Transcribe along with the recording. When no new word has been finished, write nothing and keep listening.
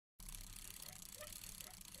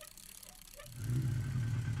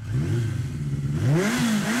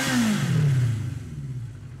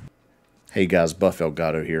Hey guys, Buff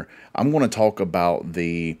Elgato here. I'm going to talk about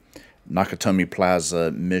the Nakatomi Plaza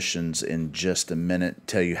missions in just a minute,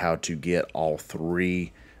 tell you how to get all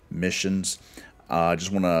three missions. I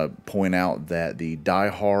just want to point out that the Die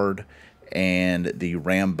Hard and the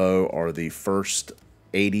Rambo are the first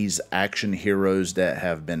 80s action heroes that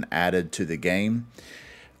have been added to the game.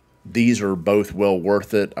 These are both well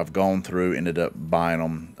worth it. I've gone through, ended up buying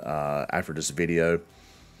them after this video.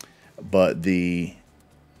 But the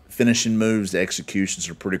finishing moves, the executions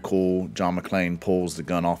are pretty cool. John McClane pulls the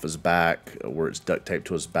gun off his back where it's duct taped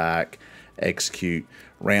to his back. Execute.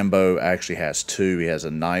 Rambo actually has two. He has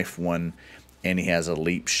a knife one and he has a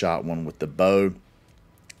leap shot one with the bow.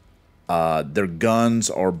 Their guns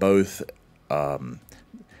are both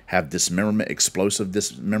have dismemberment, explosive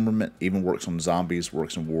dismemberment. Even works on zombies,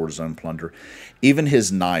 works in Warzone plunder. Even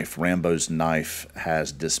his knife, Rambo's knife,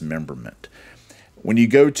 has dismemberment. When you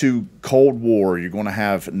go to Cold War, you're going to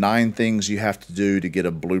have 9 things you have to do to get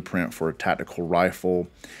a blueprint for a tactical rifle.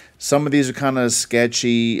 Some of these are kind of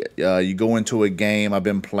sketchy. You go into a game. I've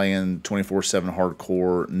been playing 24/7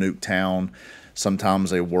 hardcore Nuketown.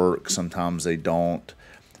 Sometimes they work, sometimes they don't.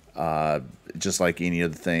 Just like any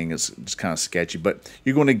other thing, it's just kind of sketchy. But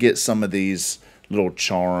you're going to get some of these little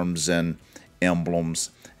charms and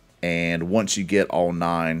emblems. And once you get all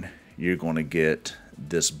 9, you're going to get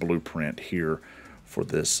this blueprint here for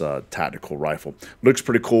this tactical rifle. Looks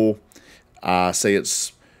pretty cool. I say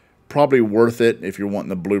it's probably worth it if you're wanting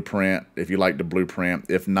the blueprint, if you like the blueprint.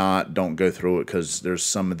 If not, don't go through it because there's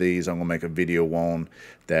some of these I'm going to make a video on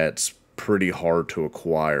that's pretty hard to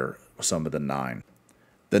acquire, some of the 9.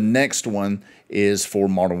 The next one is for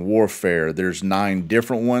Modern Warfare. There's 9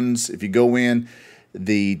 different ones. If you go in,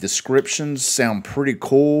 the descriptions sound pretty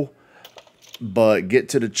cool, but get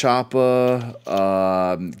to the chopper,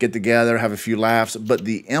 get together, have a few laughs. But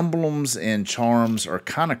the emblems and charms are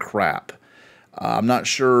kind of crap. I'm not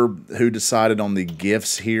sure who decided on the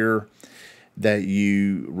gifts here that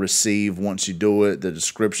you receive once you do it. The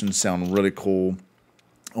descriptions sound really cool.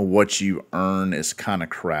 What you earn is kind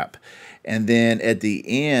of crap. And then at the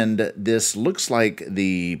end, this looks like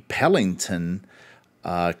the Pellington.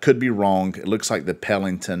 Could be wrong. It looks like the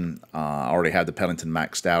Pellington. I already have the Pellington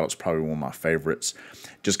maxed out. It's probably one of my favorites.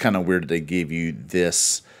 Just kind of weird that they give you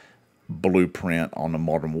this blueprint on the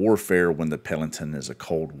Modern Warfare when the Pellington is a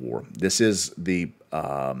Cold War. This is the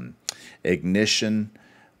Ignition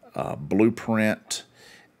blueprint.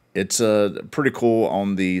 It's pretty cool.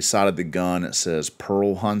 On the side of the gun, it says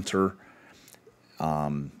Pearl Hunter.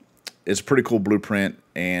 It's a pretty cool blueprint,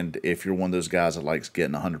 and if you're one of those guys that likes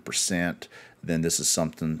getting 100%, then this is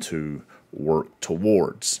something to work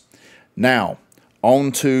towards. Now,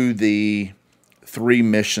 on to the 3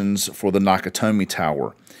 missions for the Nakatomi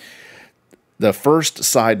Tower. The first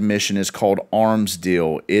side mission is called Arms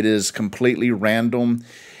Deal. It is completely random.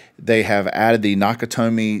 They have added the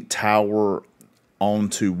Nakatomi Tower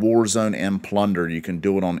onto Warzone and Plunder. You can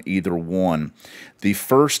do it on either one. The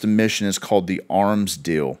first mission is called the Arms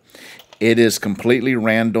Deal. It is completely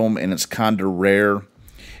random and it's kind of rare.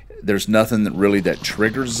 There's nothing that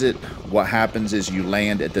triggers it. What happens is you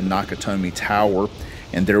land at the Nakatomi Tower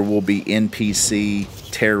and there will be NPC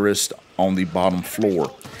terrorists on the bottom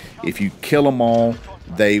floor. If you kill them all,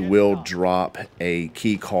 they will drop a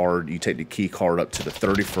key card. You take the key card up to the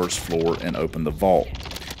 31st floor and open the vault.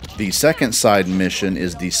 The second side mission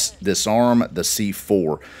is disarm the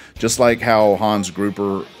C4. Just like how Hans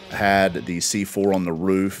Gruber had the C4 on the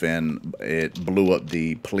roof and it blew up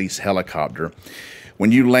the police helicopter.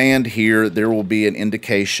 When you land here, there will be an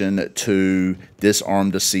indication to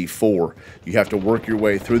disarm the C4. You have to work your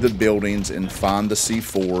way through the buildings and find the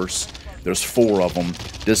C4s. There's 4 of them.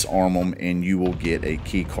 Disarm them and you will get a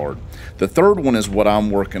key card. The third one is what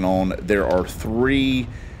I'm working on. There are 3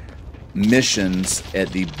 missions at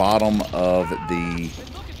the bottom of the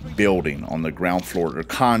building on the ground floor. They're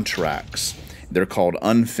contracts. They're called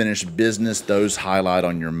unfinished business. Those highlight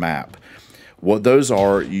on your map. What those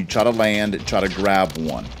are, you try to land, try to grab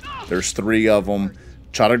one. There's 3 of them.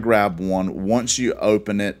 Try to grab one. Once you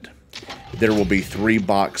open it, there will be 3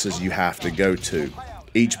 boxes you have to go to.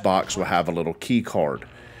 Each box will have a little key card.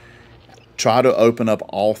 Try to open up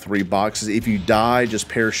all 3 boxes. If you die, just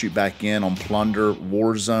parachute back in on Plunder.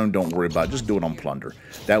 Warzone, don't worry about it. Just do it on Plunder.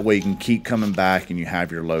 That way you can keep coming back and you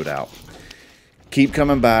have your loadout. Keep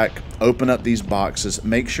coming back. Open up these boxes.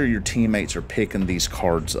 Make sure your teammates are picking these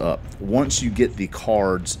cards up. Once you get the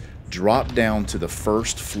cards, drop down to the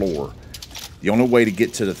 1st floor. The only way to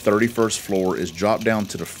get to the 31st floor is drop down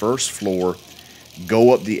to the 1st floor,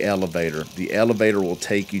 go up the elevator. The elevator will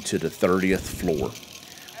take you to the 30th floor.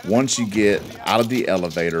 Once you get out of the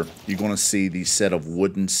elevator, you're going to see the set of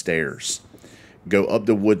wooden stairs. Go up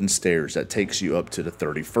the wooden stairs. That takes you up to the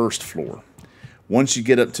 31st floor. Once you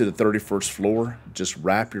get up to the 31st floor, just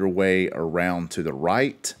wrap your way around to the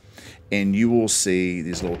right, and you will see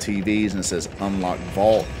these little TVs, and it says Unlock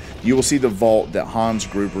Vault. You will see the vault that Hans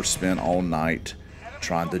Gruber spent all night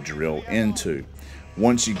trying to drill into.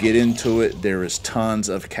 Once you get into it, there is tons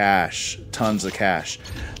of cash.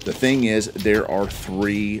 The thing is, there are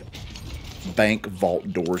 3 bank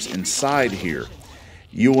vault doors inside here.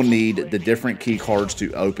 You will need the different key cards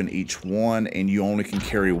to open each one, and you only can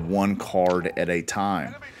carry 1 card at a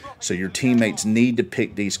time. So your teammates need to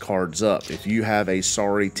pick these cards up. If you have a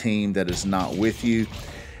sorry team that is not with you,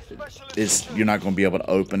 you're not going to be able to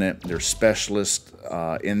open it. There's specialists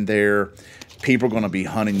in there. People are going to be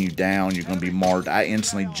hunting you down. You're going to be marked. I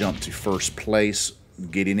instantly jumped to first place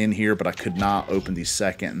getting in here, but I could not open the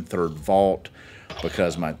 2nd and 3rd vault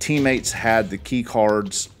because my teammates had the key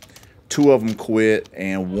cards. 2 of them quit,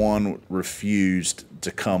 and 1 refused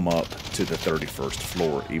to come up to the 31st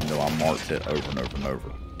floor, even though I marked it over and over and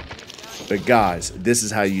over. But guys, this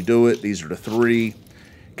is how you do it. These are the 3.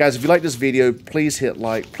 Guys, if you like this video, please hit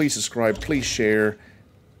like, please subscribe, please share,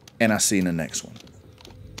 and I'll see you in the next one.